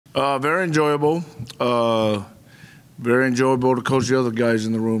Very enjoyable. Very enjoyable to coach the other guys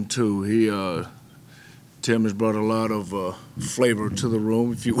in the room too. Tim has brought a lot of flavor to the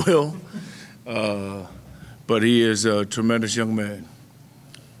room, if you will. But he is a tremendous young man.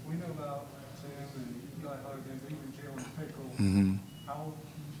 We know about Tim and Eli Huggins, even Jalen Pickle. Mm-hmm. How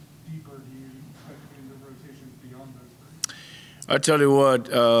deeper do you expect to be in the rotations beyond those three? I tell you what,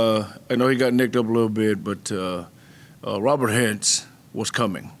 I know he got nicked up a little bit, but Robert Hintz was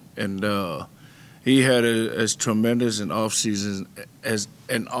coming, and he had as tremendous an off-season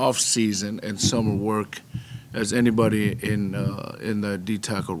and summer work as anybody in the D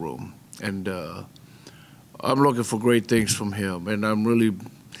tackle room, and I'm looking for great things from him, and I'm really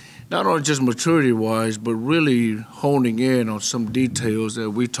not only just maturity-wise, but really honing in on some details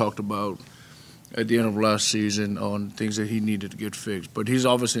that we talked about at the end of last season on things that he needed to get fixed. But he's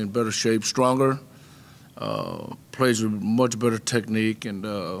obviously in better shape, stronger, plays with much better technique, and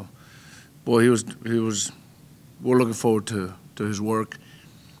boy, we're looking forward to his work.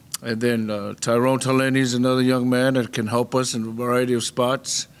 And then Tyrone Taleni is another young man that can help us in a variety of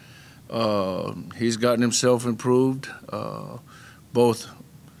spots. He's gotten himself improved, both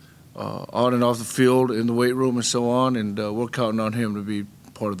on and off the field, in the weight room and so on, and we're counting on him to be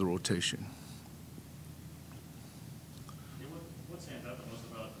part of the rotation. What stands out the most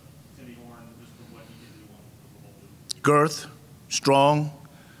about Timmy Horn, just from what he can do on the football field? Girth, strong,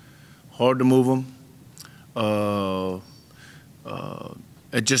 hard to move him.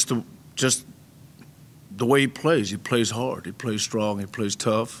 And just the way he plays hard, he plays strong, he plays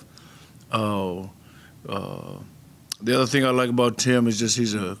tough. The other thing I like about Tim is just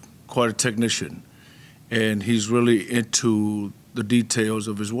he's quite a technician, and he's really into the details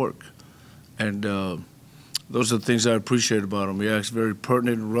of his work. And those are the things I appreciate about him. He asks very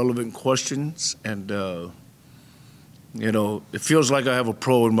pertinent and relevant questions, and you know, it feels like I have a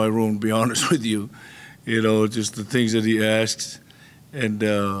pro in my room, to be honest with you. You know, just the things that he asks. And,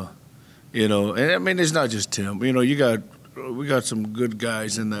 you know, and I mean, it's not just Tim. You know, we got some good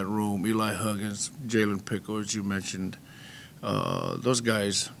guys in that room, Eli Huggins, Jalen Pickle, as you mentioned. Those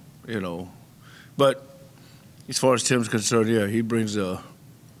guys, you know. But as far as Tim's concerned, yeah, he brings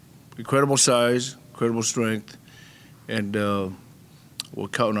incredible size, incredible strength, and we're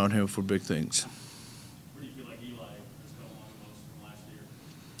counting on him for big things. Where do you feel like Eli has come along the most from last year?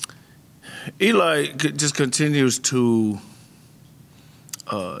 Eli just continues to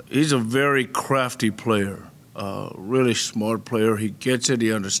he's a very crafty player, really smart player. He gets it,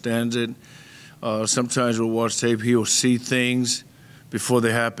 he understands it. Sometimes we'll watch tape, he'll see things before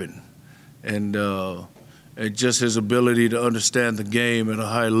they happen. And just his ability to understand the game at a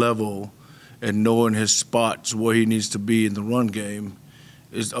high level and knowing his spots, where he needs to be in the run game,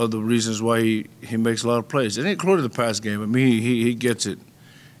 are the reasons why he makes a lot of plays. And including the pass game. I mean, he gets it.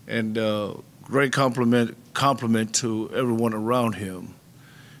 And great compliment to everyone around him.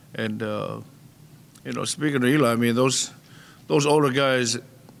 And, you know, speaking of Eli, I mean, those older guys,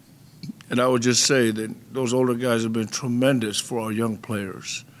 and I would just say that those older guys have been tremendous for our young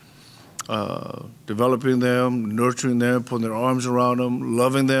players. Developing them, nurturing them, putting their arms around them,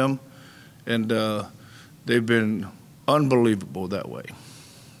 loving them, and they've been unbelievable that way.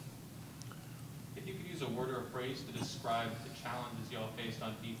 If you could use a word or a phrase to describe the challenges y'all faced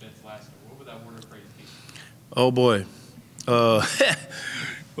on defense last year, what would that word or phrase be? Oh, boy.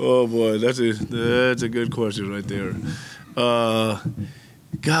 Oh boy, that's a good question right there.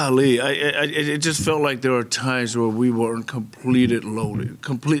 Golly, it just felt like there were times where we weren't completely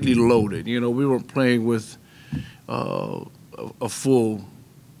loaded. You know, we weren't playing with a full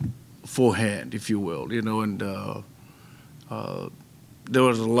hand, if you will. You know, and there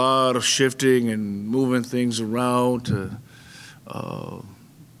was a lot of shifting and moving things around.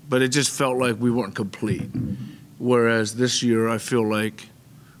 But it just felt like we weren't complete. Whereas this year, I feel like,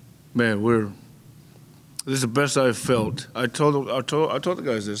 man, this is the best I've felt. I told the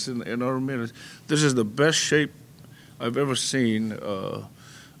guys this in our minutes. This is the best shape I've ever seen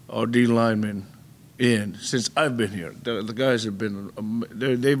our D linemen in since I've been here. The guys have been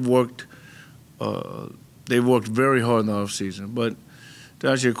they've worked very hard in the off season. But to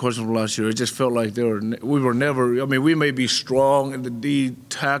answer your question from last year, it just felt like we were never. I mean, we may be strong in the D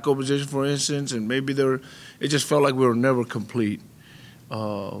tackle position, for instance, and maybe it just felt like we were never complete.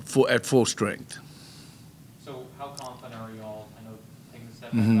 At full strength. So how confident are you all? I know taking the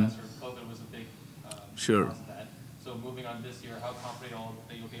step back Mm-hmm. last year, COVID was a big Sure. cause of that. So moving on this year, how confident are you all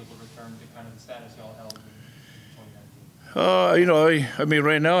that you'll be able to return to kind of the status y'all held in 2019? You know, I mean,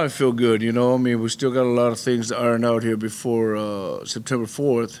 right now I feel good. You know, I mean, we still got a lot of things to iron out here before September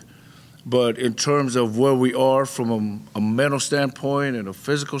 4th. But in terms of where we are from a mental standpoint and a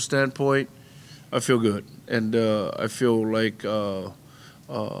physical standpoint, I feel good, and I feel like,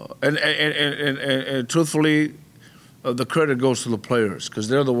 and truthfully, the credit goes to the players because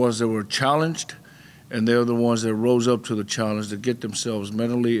they're the ones that were challenged, and they're the ones that rose up to the challenge to get themselves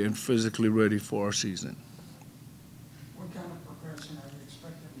mentally and physically ready for our season. What kind of progression are you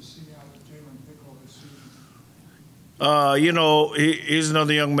expecting to see out of Jalen Pickle this season? He's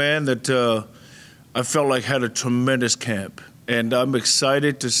another young man that I felt like had a tremendous camp. And I'm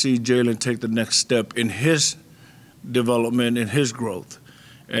excited to see Jalen take the next step in his development, in his growth.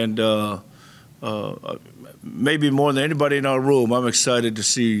 And maybe more than anybody in our room, I'm excited to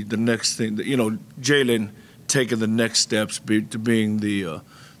see the next thing, Jalen taking the next steps to being the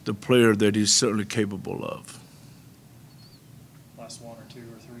player that he's certainly capable of. Last one or two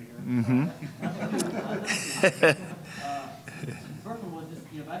or three here. Mm-hmm. First one was just,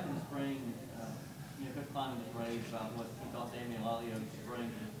 back in the spring, Coach Kline was raised about what he thought Damian Lalio's bring to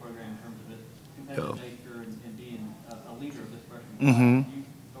this program in terms of his competitive nature and being a leader of this freshman class. Mm-hmm. Do you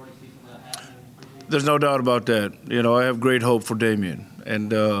already see some of that happening? There's no doubt about that. I have great hope for Damian, and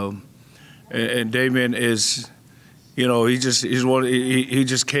Damian is, he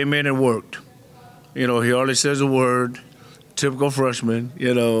just came in and worked. He hardly says a word, typical freshman,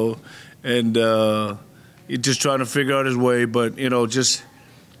 and he's just trying to figure out his way. But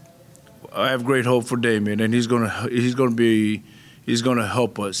I have great hope for Damian, and he's gonna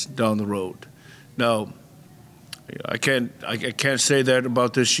help us down the road. Now, I can't say that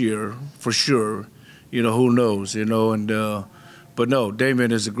about this year for sure. Who knows? But no,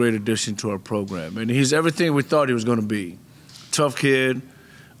 Damian is a great addition to our program, and he's everything we thought he was going to be. Tough kid,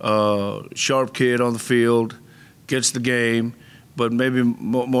 sharp kid on the field, gets the game, but maybe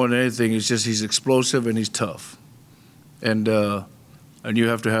more than anything, he's explosive and he's tough, and you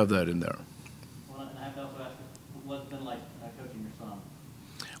have to have that in there. Well, and I have to also ask, what's it been like coaching your son?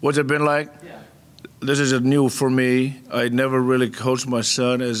 What's it been like? Yeah. This is new for me. I never really coached my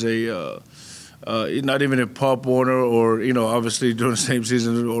son as not even in Pop Warner or, obviously during the same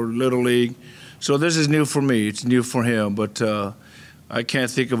season or Little League. So this is new for me. It's new for him. But I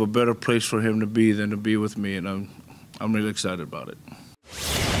can't think of a better place for him to be than to be with me, and I'm really excited about it.